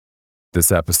This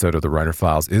episode of The Writer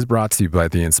Files is brought to you by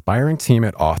the inspiring team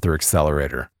at Author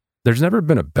Accelerator. There's never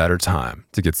been a better time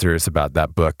to get serious about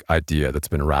that book idea that's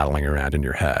been rattling around in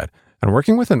your head. And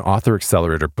working with an Author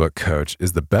Accelerator book coach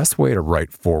is the best way to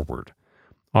write forward.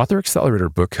 Author Accelerator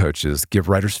book coaches give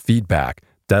writers feedback,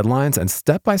 deadlines, and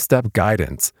step-by-step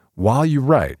guidance while you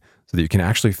write so that you can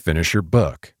actually finish your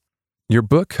book. Your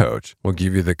book coach will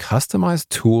give you the customized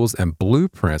tools and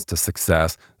blueprints to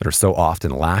success that are so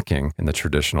often lacking in the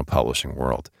traditional publishing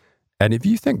world. And if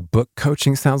you think book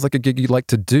coaching sounds like a gig you'd like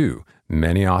to do,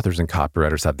 many authors and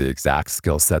copywriters have the exact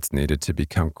skill sets needed to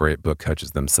become great book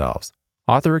coaches themselves.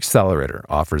 Author Accelerator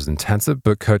offers intensive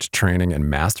book coach training and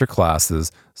master classes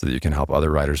so that you can help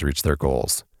other writers reach their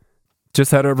goals.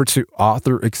 Just head over to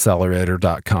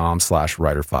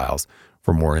authoraccelerator.com/writerfiles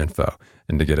for more info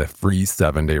and to get a free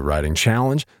 7-day writing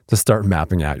challenge to start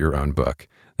mapping out your own book.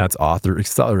 That's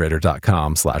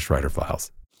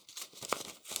authoraccelerator.com/writerfiles.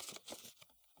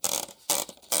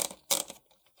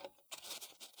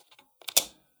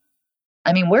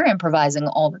 I mean, we're improvising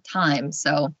all the time.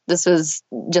 So this is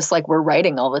just like we're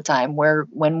writing all the time.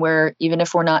 Even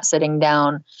if we're not sitting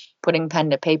down, putting pen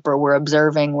to paper, we're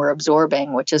observing, we're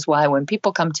absorbing, which is why when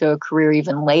people come to a career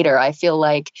even later, I feel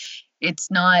like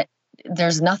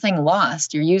there's nothing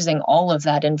lost. You're using all of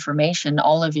that information,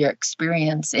 all of your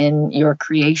experience in your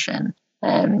creation.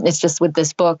 It's just with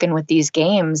this book and with these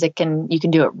games, you can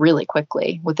do it really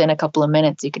quickly. Within a couple of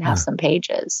minutes, you can have some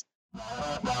pages.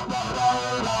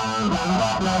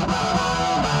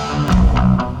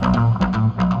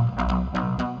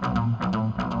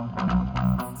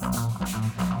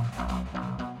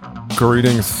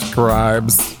 Greetings,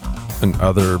 scribes and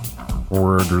other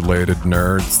word-related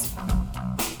nerds.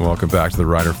 Welcome back to the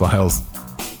Writer Files.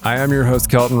 I am your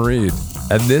host, Kelton Reed,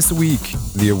 and this week,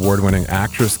 the award-winning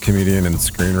actress, comedian, and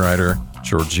screenwriter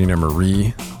Jorjeana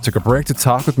Marie took a break to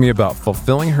talk with me about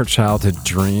fulfilling her childhood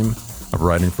dream of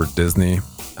writing for Disney,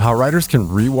 how writers can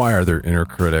rewire their inner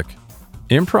critic,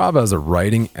 improv as a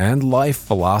writing and life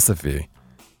philosophy,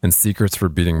 and secrets for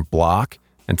beating block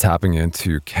and tapping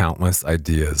into countless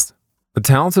ideas. The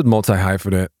talented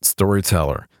multi-hyphenate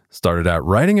storyteller started out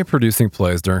writing and producing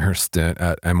plays during her stint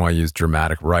at NYU's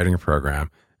dramatic writing program,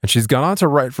 and she's gone on to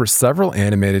write for several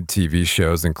animated TV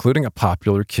shows, including a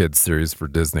popular kids series for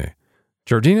Disney.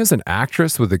 Jorjeana is an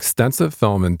actress with extensive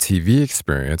film and TV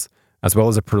experience, as well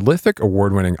as a prolific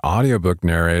award-winning audiobook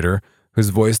narrator who's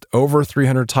voiced over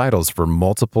 300 titles for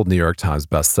multiple New York Times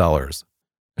bestsellers.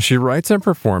 She writes and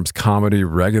performs comedy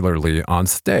regularly on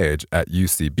stage at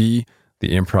UCB,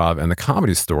 the Improv, and the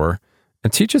Comedy Store,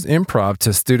 and teaches improv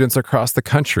to students across the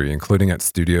country, including at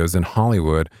studios in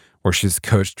Hollywood, where she's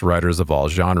coached writers of all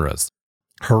genres.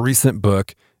 Her recent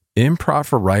book, Improv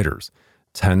for Writers,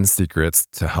 10 Secrets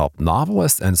to Help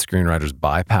Novelists and Screenwriters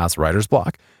Bypass Writer's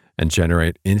Block and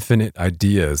Generate Infinite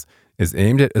Ideas, is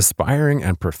aimed at aspiring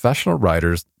and professional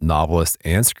writers, novelists,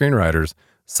 and screenwriters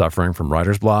suffering from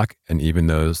writer's block and even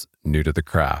those new to the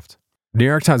craft. New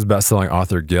York Times bestselling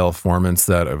author Gail Forman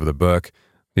said of the book,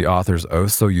 the author's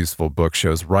oh-so-useful book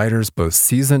shows writers, both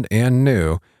seasoned and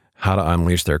new, how to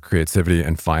unleash their creativity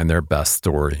and find their best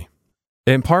story.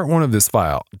 In part one of this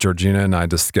file, Jorjeana and I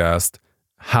discussed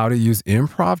how to use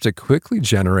improv to quickly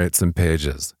generate some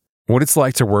pages, what it's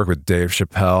like to work with Dave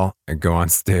Chappelle and go on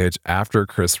stage after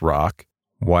Chris Rock,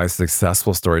 why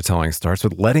successful storytelling starts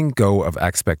with letting go of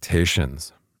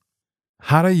expectations,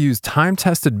 how to use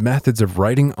time-tested methods of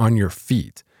writing on your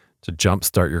feet to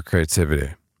jumpstart your creativity,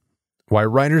 why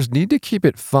writers need to keep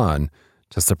it fun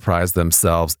to surprise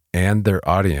themselves and their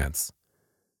audience,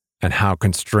 and how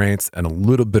constraints and a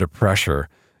little bit of pressure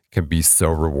can be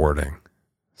so rewarding.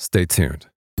 Stay tuned.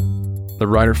 The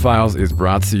Writer Files is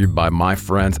brought to you by my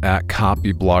friends at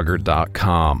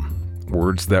copyblogger.com.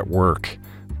 Words that work.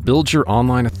 Build your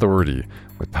online authority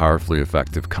with powerfully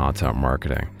effective content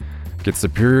marketing. Get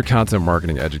superior content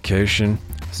marketing education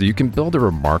so you can build a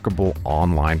remarkable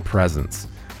online presence.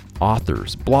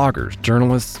 Authors, bloggers,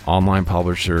 journalists, online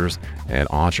publishers, and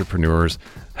entrepreneurs,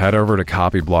 head over to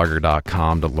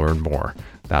copyblogger.com to learn more.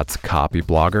 That's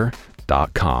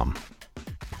copyblogger.com.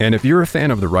 And if you're a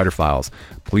fan of the Writer Files,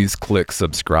 please click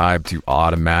subscribe to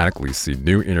automatically see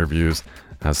new interviews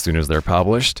as soon as they're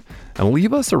published, and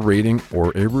leave us a rating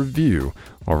or a review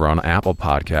over on Apple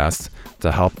Podcasts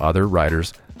to help other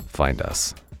writers find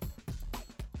us.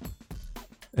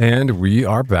 And we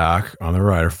are back on the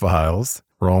Writer Files,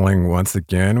 rolling once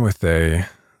again with a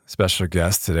special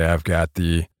guest today. I've got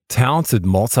the talented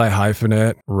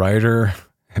multi-hyphenate writer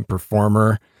and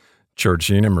performer,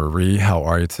 Jorjeana Marie. How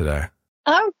are you today?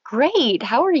 I'm great.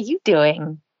 How are you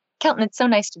doing? Kelton, it's so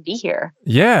nice to be here.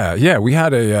 Yeah. We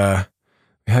had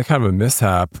kind of a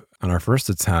mishap on our first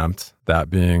attempt, that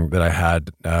being that I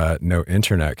had no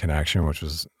internet connection, which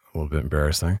was a little bit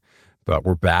embarrassing. But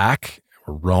we're back.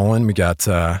 We're rolling. We got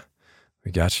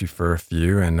you for a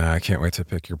few, and I can't wait to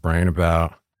pick your brain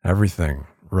about everything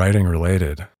writing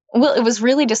related. Well, it was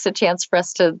really just a chance for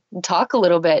us to talk a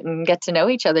little bit and get to know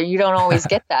each other. You don't always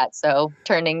get that. So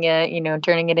turning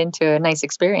it into a nice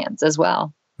experience as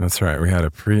well. That's right. We had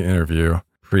a pre-interview.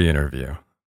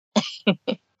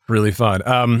 Really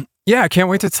fun. Yeah, I can't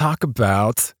wait to talk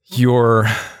about your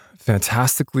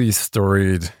fantastically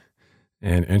storied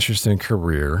and interesting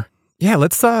career. Yeah,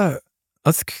 let's turn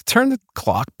the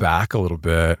clock back a little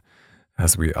bit,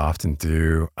 as we often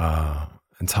do,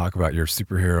 and talk about your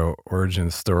superhero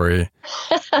origin story.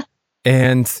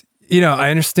 And, I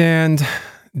understand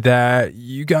that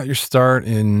you got your start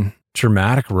in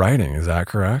dramatic writing. Is that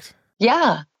correct?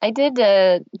 Yeah, I did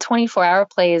 24-hour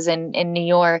plays in New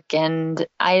York, and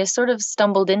I sort of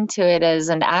stumbled into it as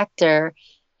an actor.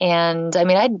 And I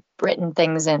mean, I'd written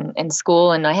things in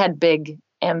school, and I had big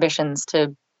ambitions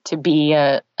to be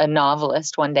a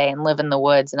novelist one day and live in the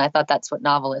woods. And I thought that's what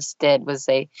novelists did, was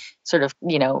they sort of,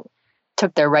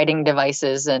 took their writing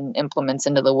devices and implements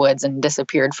into the woods and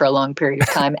disappeared for a long period of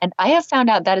time. And I have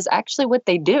found out that is actually what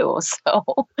they do. So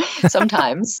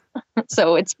sometimes,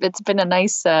 so it's been a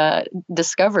nice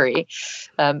discovery.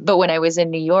 But when I was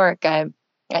in New York, I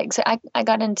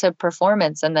got into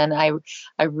performance, and then I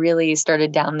really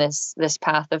started down this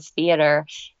path of theater.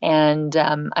 And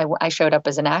I showed up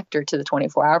as an actor to the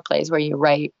 24-hour plays, where you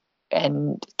write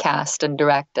and cast and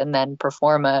direct and then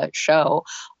perform a show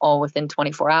all within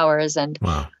 24 hours. And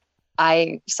wow.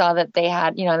 I saw that they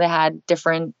had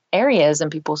different areas, and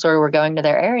people sort of were going to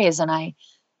their areas. And I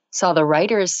saw the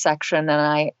writers section,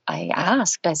 and I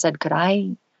asked, I said, could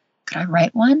I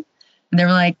write one? And they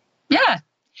were like, yeah.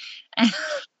 And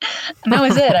that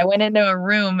was it. I went into a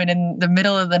room, and in the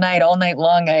middle of the night, all night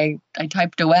long, I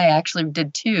typed away. I actually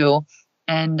did two.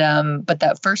 And, but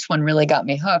that first one really got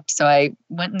me hooked. So I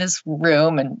went in this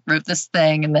room and wrote this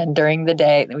thing. And then during the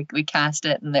day, we cast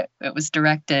it, and it was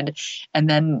directed. And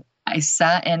then I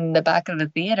sat in the back of the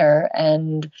theater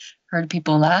and heard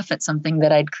people laugh at something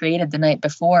that I'd created the night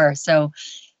before. So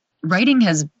writing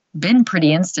has been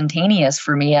pretty instantaneous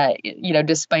for me,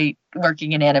 despite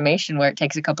working in animation, where it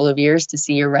takes a couple of years to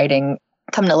see your writing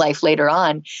come to life later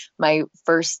on. My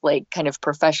first kind of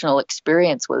professional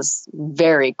experience was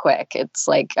very quick. It's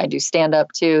like I do stand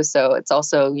up too. So it's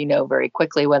also, very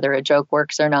quickly whether a joke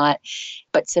works or not.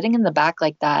 But sitting in the back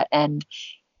like that, and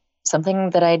something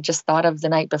that I just thought of the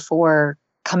night before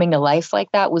coming to life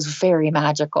like that, was very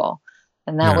magical.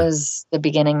 And that was the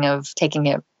beginning of taking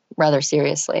it rather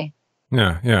seriously.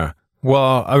 Yeah.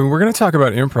 Well, I mean, we're going to talk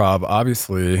about improv,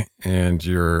 obviously, and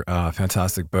your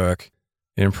fantastic book,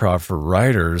 Improv for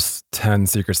Writers, 10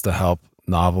 Secrets to Help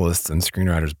Novelists and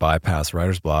Screenwriters Bypass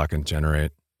Writer's Block and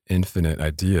Generate Infinite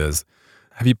Ideas.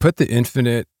 Have you put the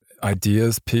infinite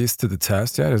ideas piece to the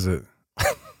test yet? Is it,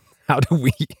 how do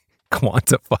we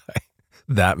quantify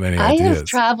that many ideas? I have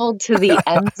traveled to the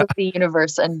ends of the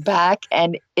universe and back,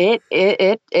 and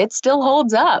it still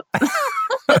holds up.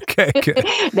 Okay, good.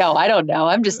 No, I don't know.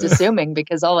 I'm just assuming,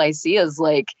 because all I see is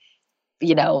the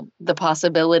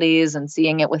possibilities, and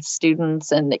seeing it with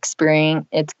students and experiencing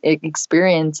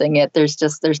it.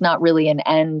 There's not really an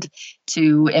end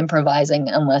to improvising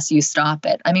unless you stop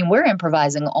it. I mean, we're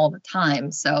improvising all the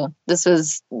time. So this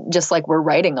is just like we're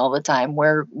writing all the time,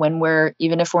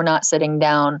 even if we're not sitting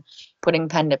down, putting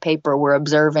pen to paper, we're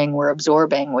observing, we're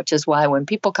absorbing, which is why when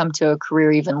people come to a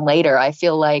career even later, I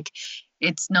feel like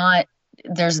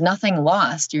there's nothing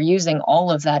lost. You're using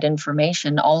all of that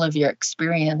information, all of your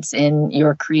experience in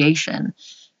your creation.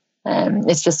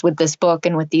 It's just with this book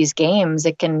and with these games,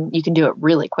 you can do it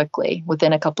really quickly.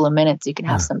 Within a couple of minutes, you can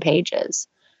have some pages.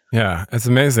 Yeah, it's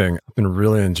amazing. I've been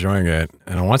really enjoying it,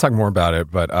 and I want to talk more about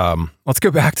it. But let's go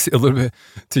back a little bit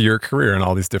to your career and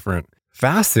all these different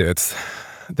facets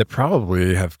that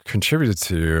probably have contributed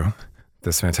to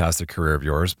this fantastic career of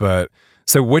yours. But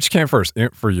so which came first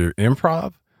for you,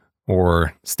 improv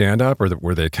or stand-up, or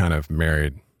were they kind of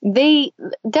married? They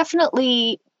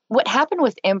definitely, what happened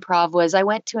with improv was I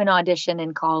went to an audition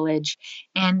in college,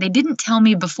 and they didn't tell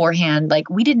me beforehand.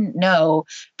 We didn't know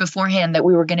beforehand that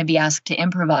we were going to be asked to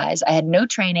improvise. I had no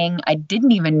training. I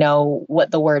didn't even know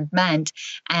what the word meant.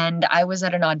 And I was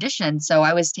at an audition. So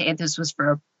this was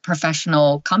for a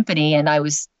professional company, and I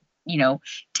was,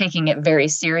 taking it very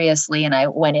seriously. And I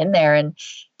went in there and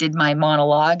did my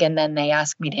monologue, and then they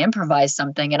asked me to improvise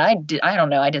something. And I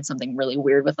did something really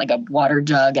weird with a water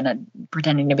jug and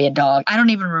pretending to be a dog. I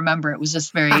don't even remember. It was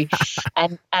just very,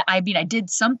 and I mean, I did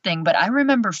something, but I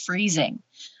remember freezing.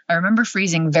 I remember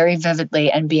freezing very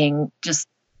vividly and being just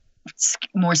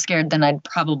more scared than I'd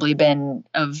probably been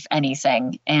of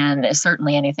anything, and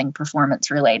certainly anything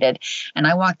performance related. And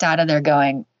I walked out of there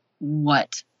going,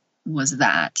 what was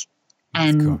that? That's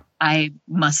And cool.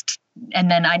 and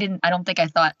then I don't think I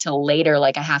thought till later,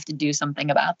 like, I have to do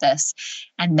something about this.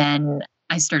 And then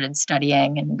I started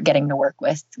studying and getting to work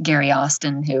with Gary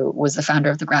Austin, who was the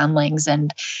founder of the Groundlings.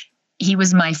 And he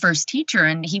was my first teacher,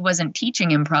 and he wasn't teaching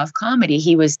improv comedy.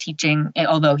 He was teaching,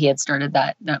 although he had started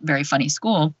that very funny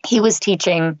school, he was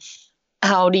teaching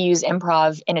how to use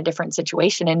improv in a different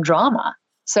situation in drama.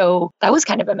 So that was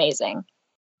kind of amazing.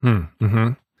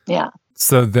 Mm-hmm. Yeah.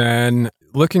 So then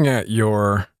looking at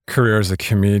your career as a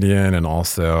comedian and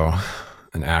also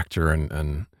an actor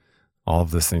and all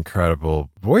of this incredible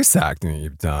voice acting that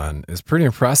you've done is pretty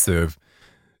impressive.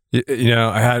 I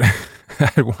had, I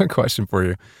had one question for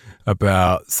you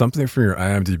about something from your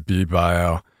IMDb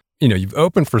bio. You've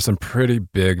opened for some pretty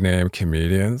big name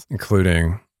comedians,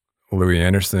 including Louis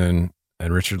Anderson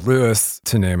and Richard Lewis,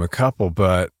 to name a couple.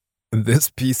 But this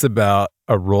piece about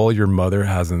a role your mother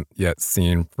hasn't yet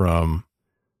seen from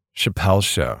Chappelle's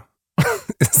Show,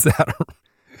 is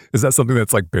that something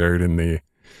that's like buried in the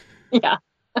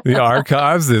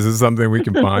archives? Is it something we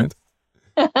can find?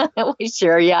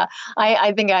 Sure. Yeah.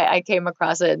 I think I came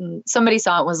across it and somebody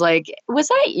saw it and was like, was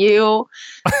that you?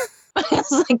 I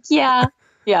was like, yeah.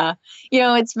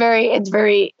 It's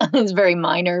very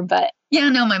minor, but yeah,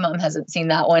 no, my mom hasn't seen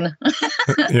that one.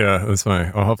 Yeah, that's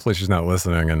funny. Well, hopefully she's not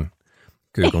listening and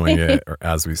Googling it or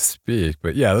as we speak.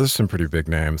 But yeah, those are some pretty big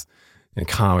names in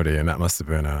comedy. And that must have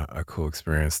been a cool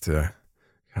experience to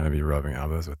kind of be rubbing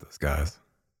elbows with those guys.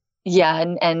 Yeah.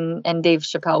 And Dave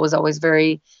Chappelle was always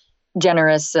very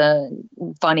generous,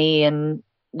 funny, and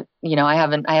I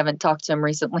haven't talked to him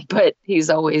recently, but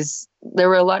there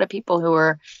were a lot of people who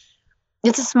were.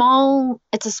 It's a small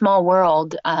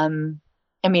world.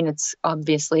 It's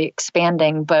obviously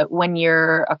expanding, but when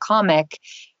you're a comic,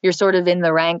 you're sort of in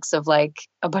the ranks of like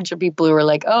a bunch of people who are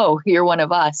like, oh, you're one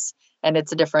of us, and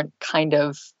it's a different kind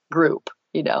of group,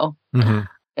 Mm-hmm.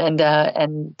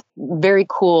 and very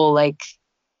cool, like,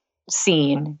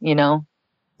 scene,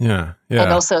 Yeah.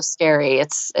 and also scary.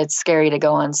 It's scary to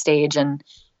go on stage and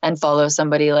follow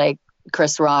somebody like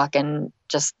Chris Rock and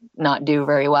just not do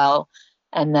very well.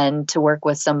 And then to work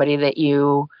with somebody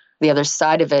the other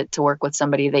side of it, to work with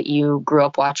somebody that you grew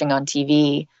up watching on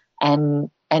TV and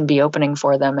be opening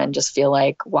for them and just feel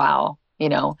like, wow,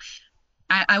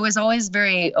 I was always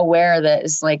very aware that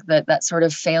it's like that sort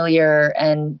of failure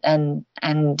and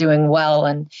doing well,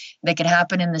 and they could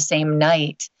happen in the same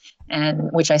night.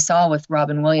 And which I saw with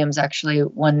Robin Williams actually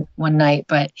one night.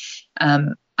 But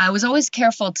I was always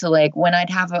careful to, like, when I'd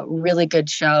have a really good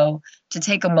show, to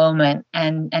take a moment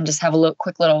and just have a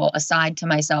quick little aside to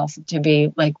myself to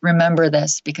be like, remember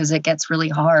this, because it gets really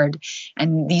hard.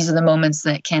 And these are the moments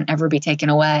that can't ever be taken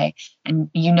away. And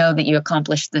that you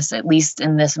accomplished this, at least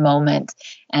in this moment.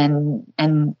 And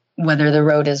whether the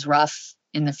road is rough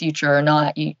in the future or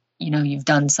not, you've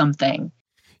done something.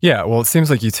 Yeah. Well, it seems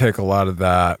like you take a lot of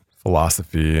that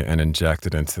philosophy and inject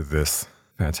it into this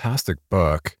fantastic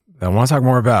book that I want to talk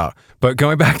more about. But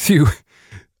going back to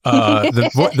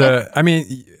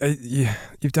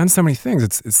you've done so many things.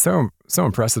 It's so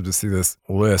impressive to see this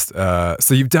list.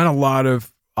 So you've done a lot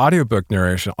of audiobook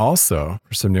narration also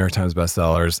for some New York Times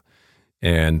bestsellers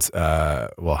and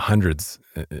hundreds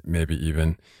maybe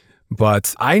even.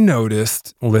 But I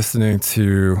noticed listening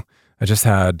to, I just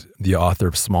had the author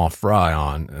of Small Fry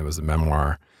on. It was a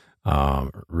memoir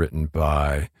written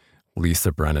by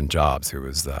Lisa Brennan Jobs, who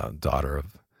was the daughter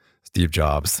of Steve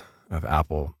Jobs of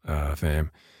Apple fame.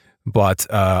 But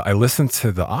I listened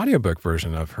to the audiobook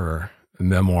version of her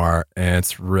memoir, and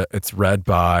it's read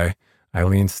by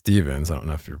Eileen Stevens. I don't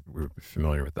know if you're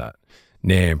familiar with that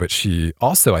name, but she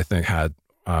also, I think, had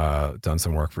done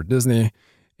some work for Disney.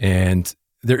 And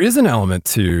there is an element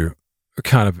to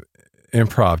kind of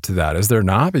improv to that, is there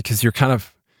not? Because you're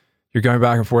going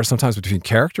back and forth sometimes between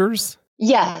characters.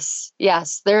 Yes.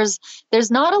 There's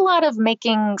not a lot of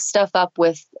making stuff up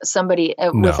with somebody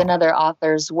with another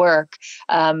author's work,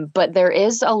 but there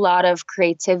is a lot of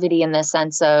creativity in the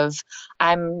sense of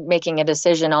I'm making a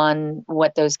decision on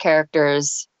what those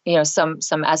characters,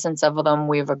 some essence of them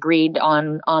we've agreed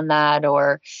on that,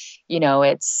 or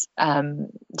it's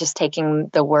just taking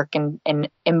the work and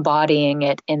embodying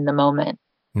it in the moment.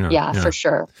 Yeah, for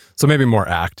sure. So maybe more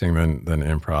acting than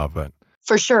improv, but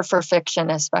for sure, for fiction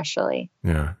especially.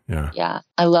 Yeah.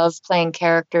 I love playing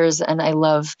characters and I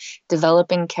love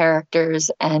developing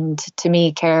characters. And to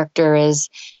me, character is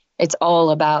it's all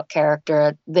about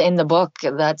character. In the book,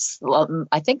 that's,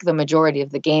 I think the majority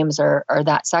of the games are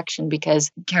that section,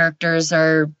 because characters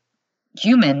are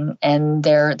human, and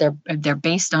they're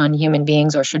based on human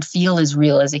beings, or should feel as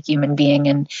real as a human being,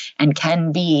 and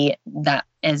can be that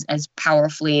as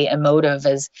powerfully emotive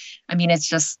as, I mean, it's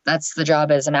just, that's the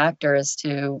job as an actor, is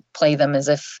to play them as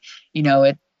if,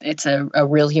 it's a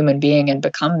real human being, and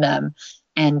become them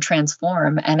and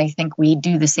transform. And I think we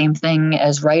do the same thing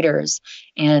as writers.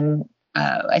 And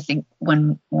I think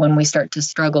when we start to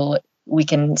struggle, we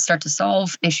can start to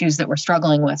solve issues that we're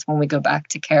struggling with when we go back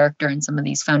to character and some of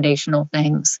these foundational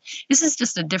things. This is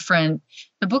just the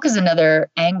book is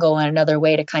another angle and another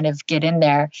way to kind of get in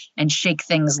there and shake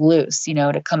things loose,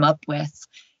 to come up with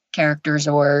characters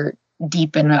or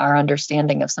deepen our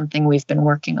understanding of something we've been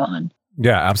working on.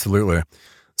 Yeah, absolutely.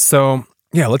 So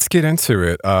yeah, let's get into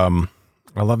it.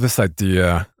 I love this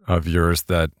idea of yours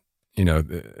that,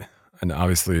 and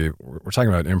obviously we're talking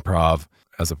about improv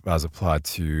as applied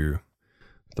to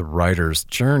the writer's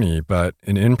journey, but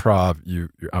in improv,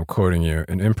 I'm quoting you,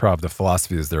 in improv, the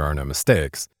philosophy is there are no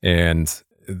mistakes. And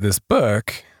this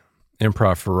book,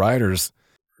 Improv for Writers,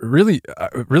 really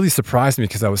surprised me,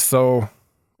 because I was so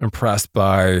impressed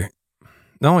by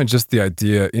not only just the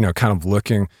idea, kind of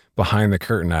looking behind the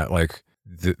curtain at like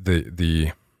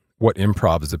the what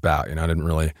improv is about.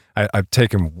 I've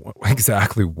taken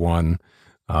exactly one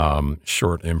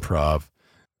short improv,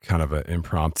 kind of an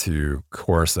impromptu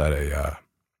course at a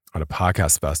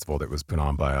podcast festival that was put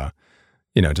on by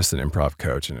just an improv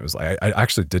coach. And it was like, I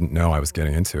actually didn't know I was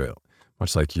getting into it,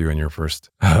 much like you in your first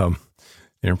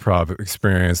improv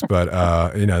experience. But,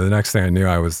 the next thing I knew,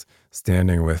 I was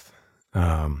standing with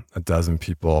a dozen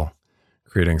people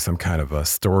creating some kind of a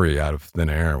story out of thin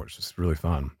air, which was really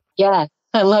fun. Yeah,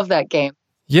 I love that game.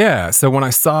 Yeah. So when I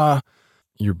saw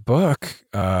your book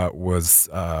was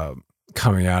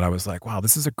coming out, I was like, wow,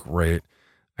 this is a great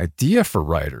idea for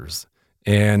writers.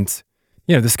 And,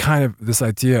 this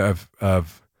idea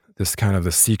of this kind of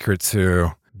the secret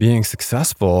to being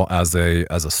successful as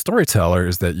a storyteller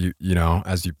is that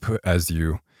as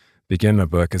you begin the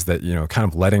book, is that, kind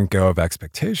of letting go of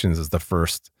expectations is the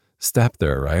first step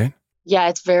there, right?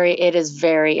 Yeah, it is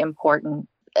very important.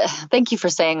 Thank you for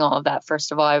saying all of that.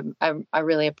 First of all, I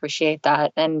really appreciate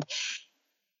that. And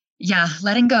yeah,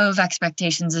 letting go of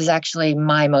expectations is actually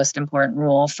my most important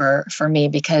rule for me,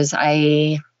 because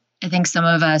I think some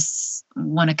of us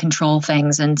want to control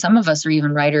things, and some of us are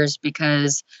even writers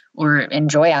or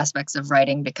enjoy aspects of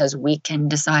writing because we can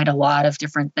decide a lot of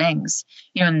different things.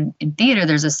 In theater,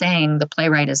 there's a saying, the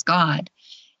playwright is God,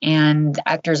 and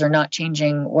actors are not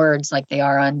changing words like they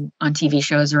are on TV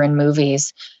shows or in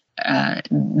movies.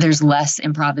 There's less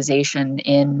improvisation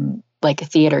in like a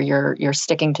theater. You're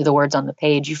sticking to the words on the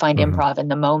page. You find improv in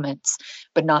the moments,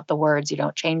 but not the words. You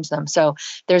don't change them. So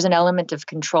there's an element of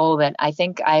control that I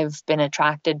think I've been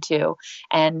attracted to,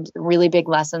 and really big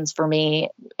lessons for me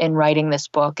in writing this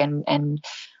book and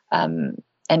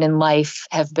in life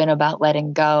have been about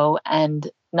letting go and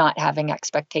not having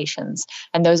expectations.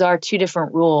 And those are two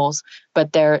different rules,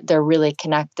 but they're really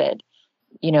connected.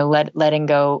 Letting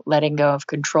go of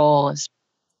control is,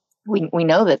 we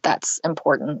know that that's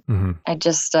important. Mm-hmm. I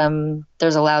just,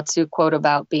 there's a Lao Tzu quote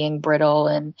about being brittle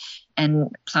and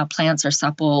how plants are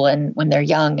supple and when they're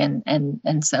young.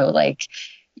 And so like,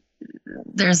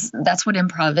 that's what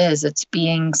improv is. It's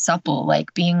being supple,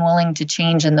 like being willing to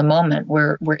change in the moment.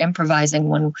 We're improvising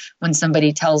when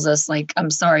somebody tells us like,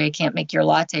 I'm sorry, I can't make your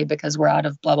latte because we're out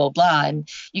of blah, blah, blah. And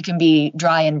you can be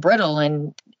dry and brittle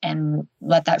and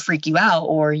let that freak you out.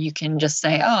 Or you can just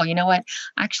say, oh, you know what?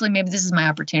 Actually, maybe this is my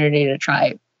opportunity to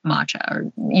try matcha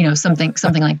or, something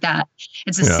like that.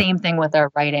 It's the same thing with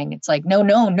our writing. It's like, no.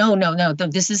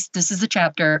 This is the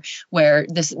chapter where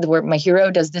my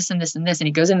hero does this and this and this, and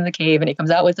he goes into the cave and he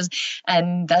comes out with this.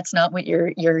 And that's not what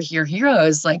your hero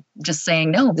is like, just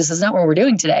saying, no, this is not what we're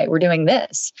doing today. We're doing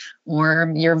this.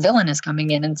 Or your villain is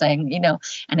coming in and saying,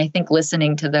 and I think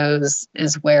listening to those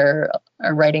is where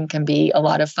our writing can be a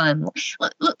lot of fun.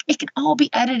 Look, it can all be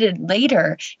edited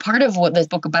later. Part of what this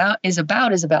book is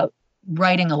about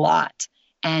writing a lot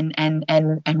and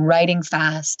writing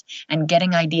fast and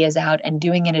getting ideas out and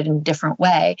doing it in a different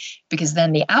way, because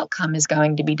then the outcome is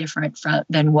going to be different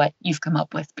than what you've come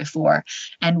up with before.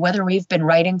 And whether we've been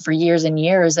writing for years and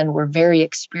years and we're very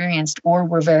experienced or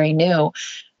we're very new,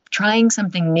 trying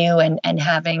something new and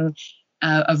having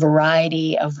a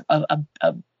variety of a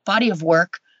body of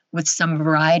work with some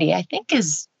variety, I think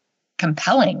is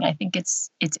compelling. I think it's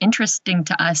interesting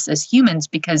to us as humans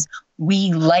because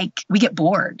we get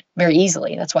bored very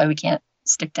easily. That's why we can't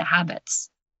stick to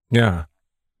habits. Yeah,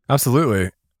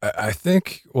 absolutely. I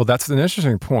think, well, that's an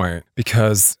interesting point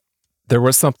because there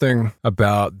was something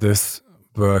about this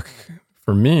book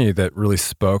for me that really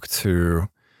spoke to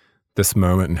this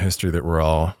moment in history that we're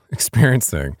all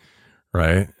experiencing,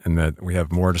 right? And that we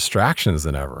have more distractions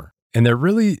than ever. And there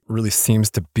really, really seems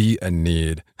to be a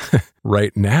need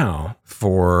right now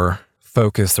for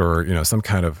focus or, some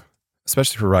kind of,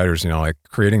 especially for writers, like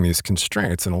creating these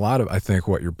constraints. And a lot of, I think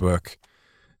what your book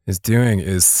is doing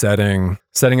is setting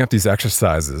up these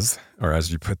exercises, or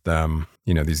as you put them,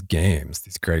 these games,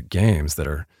 these great games that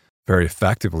are very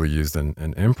effectively used in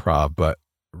improv, but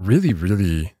really,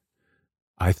 really,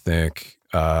 I think,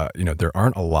 there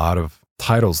aren't a lot of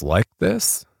titles like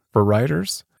this for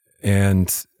writers. And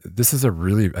this is a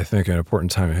really, I think, an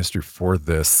important time in history for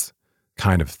this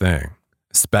kind of thing,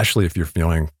 especially if you're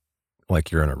feeling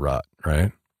like you're in a rut,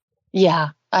 right? Yeah,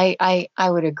 I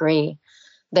would agree.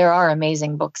 There are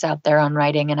amazing books out there on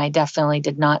writing, and I definitely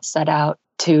did not set out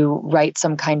to write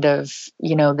some kind of,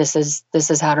 this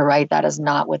is how to write. That is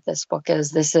not what this book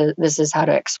is. This is how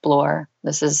to explore.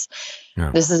 This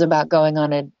is about going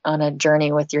on a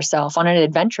journey with yourself, on an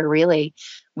adventure really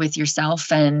with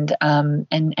yourself, and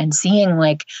seeing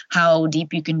like how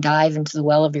deep you can dive into the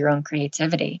well of your own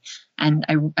creativity. And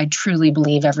I truly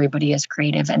believe everybody is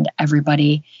creative and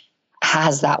everybody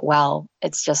has that well.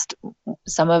 It's just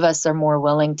some of us are more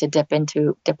willing to dip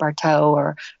our toe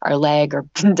or our leg or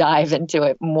dive into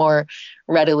it more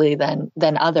readily than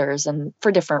others, and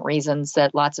for different reasons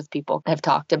that lots of people have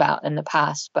talked about in the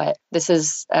past. But this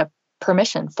is a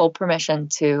full permission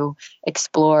to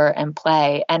explore and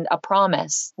play, and a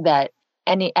promise that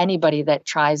anybody that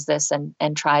tries this and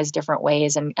tries different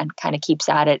ways and kind of keeps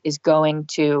at it is going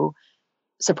to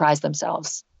surprise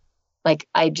themselves. Like,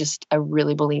 I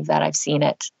really believe that. I've seen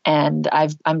it. And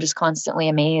I'm just constantly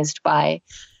amazed by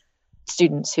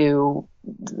students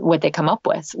what they come up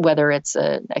with, whether it's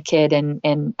a kid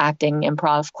in acting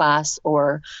improv class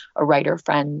or a writer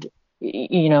friend,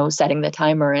 setting the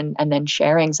timer and then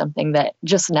sharing something that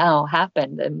just now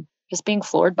happened and just being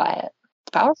floored by it.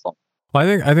 It's powerful. Well,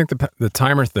 I think the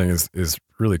timer thing is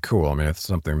really cool. I mean, it's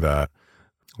something that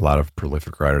a lot of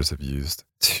prolific writers have used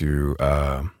to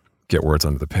get words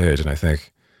onto the page. And I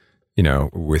think,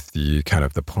 with the kind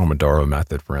of the Pomodoro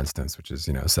method, for instance, which is,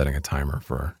 setting a timer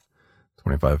for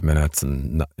 25 minutes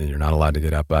and you're not allowed to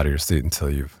get up out of your seat until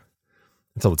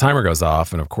the timer goes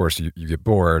off. And of course you get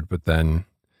bored, but then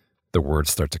the words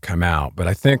start to come out. But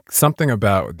I think something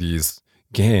about these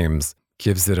games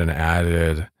gives it an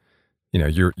added,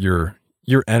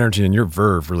 your energy and your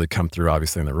verve really come through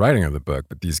obviously in the writing of the book,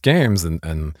 but these games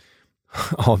and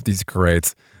all of these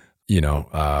great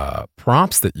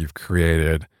prompts that you've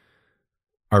created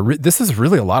this is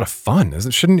really a lot of fun.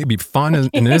 Shouldn't it be fun?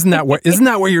 And isn't that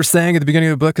what you're saying at the beginning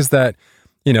of the book is that,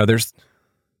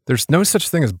 there's no such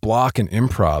thing as block in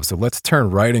improv. So let's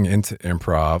turn writing into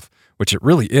improv, which it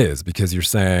really is, because you're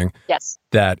saying yes,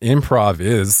 that improv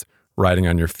is writing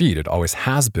on your feet. It always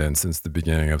has been since the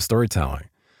beginning of storytelling,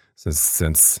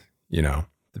 since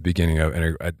the beginning of,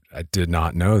 and I did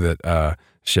not know that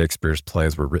Shakespeare's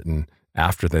plays were written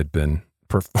after they'd been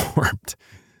performed.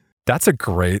 That's a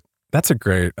great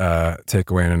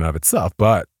takeaway in and of itself.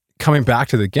 But coming back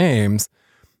to the games,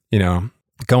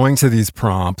 going to these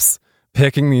prompts,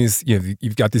 picking these,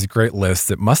 you've got these great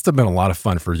lists. It must have been a lot of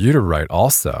fun for you to write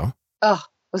also. Oh,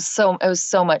 it was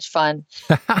so much fun.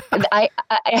 I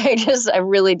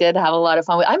really did have a lot of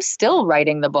fun. I'm still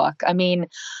writing the book. I mean,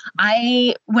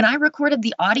 when I recorded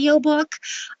the audiobook,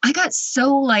 I got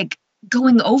so like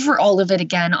going over all of it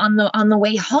again on the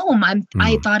way home.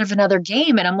 I thought of another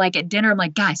game, and I'm like at dinner, I'm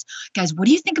like, guys, what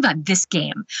do you think about this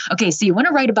game? Okay, so you want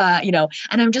to write about,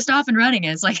 and I'm just off and running.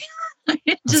 It's like,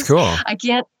 That's cool. I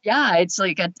can't. Yeah, it's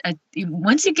like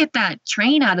once you get that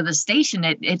train out of the station,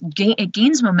 it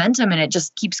gains momentum and it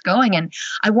just keeps going. And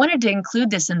I wanted to include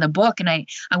this in the book, and I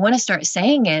want to start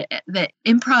saying it that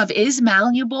improv is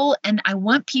malleable, and I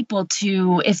want people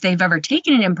to, if they've ever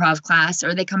taken an improv class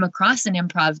or they come across an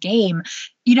improv game,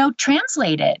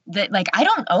 translate it. That like, I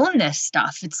don't own this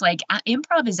stuff. It's like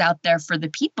improv is out there for the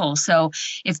people. So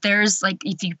if there's like,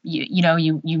 if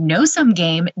you know some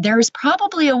game, there's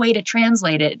probably a way to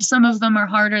translate it. Some of them are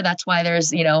harder. That's why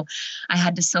there's, I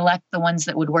had to select the ones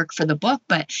that would work for the book.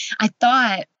 But I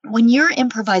thought when you're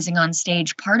improvising on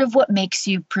stage, part of what makes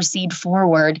you proceed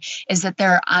forward is that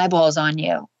there are eyeballs on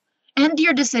you and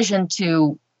your decision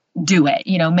to do it.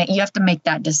 You have to make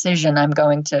that decision. I'm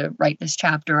going to write this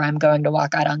chapter. I'm going to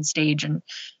walk out on stage and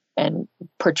and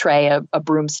portray a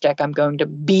broomstick. I'm going to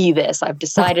be this. I've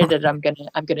decided it. I'm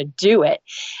gonna do it.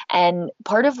 And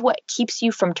part of what keeps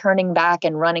you from turning back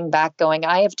and running back, going,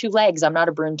 I have two legs. I'm not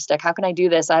a broomstick. How can I do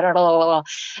this? I don't know.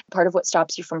 Part of what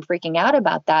stops you from freaking out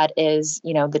about that is,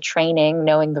 the training,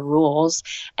 knowing the rules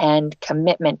and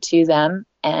commitment to them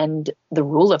and the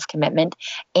rule of commitment.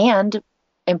 And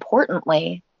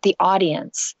importantly, the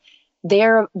audience. They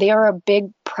are a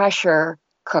big pressure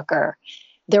cooker.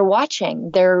 They're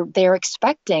watching. They're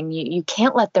expecting. You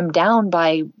can't let them down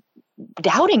by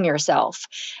doubting yourself.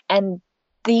 And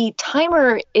the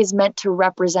timer is meant to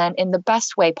represent in the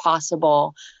best way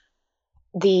possible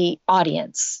the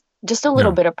audience. Just a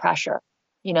little bit of pressure,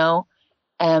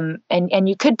 and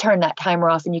you could turn that timer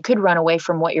off and you could run away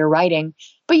from what you're writing,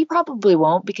 but you probably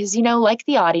won't because, like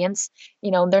the audience,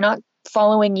 they're not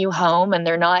following you home and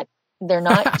they're not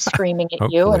screaming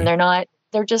at you, and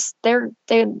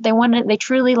they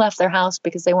truly left their house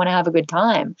because they want to have a good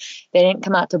time. They didn't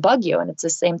come out to bug you. And it's the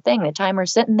same thing. The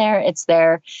timer's sitting there, it's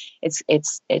there,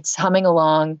 it's humming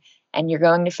along, and you're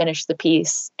going to finish the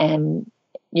piece and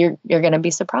you're going to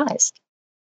be surprised.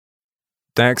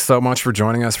 Thanks so much for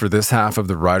joining us for this half of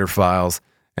the Writer Files.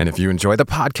 And if you enjoy the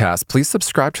podcast, please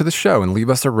subscribe to the show and leave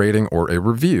us a rating or a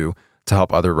review to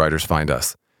help other writers find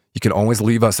us. You can always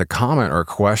leave us a comment or a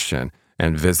question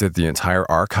and visit the entire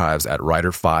archives at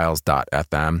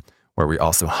writerfiles.fm, where we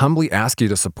also humbly ask you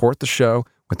to support the show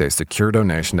with a secure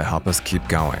donation to help us keep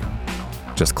going.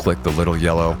 Just click the little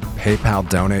yellow PayPal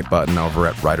donate button over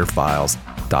at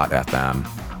writerfiles.fm.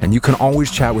 And you can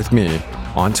always chat with me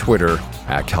on Twitter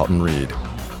at Kelton Reid.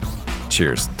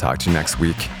 Cheers. Talk to you next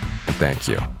week, and thank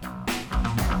you.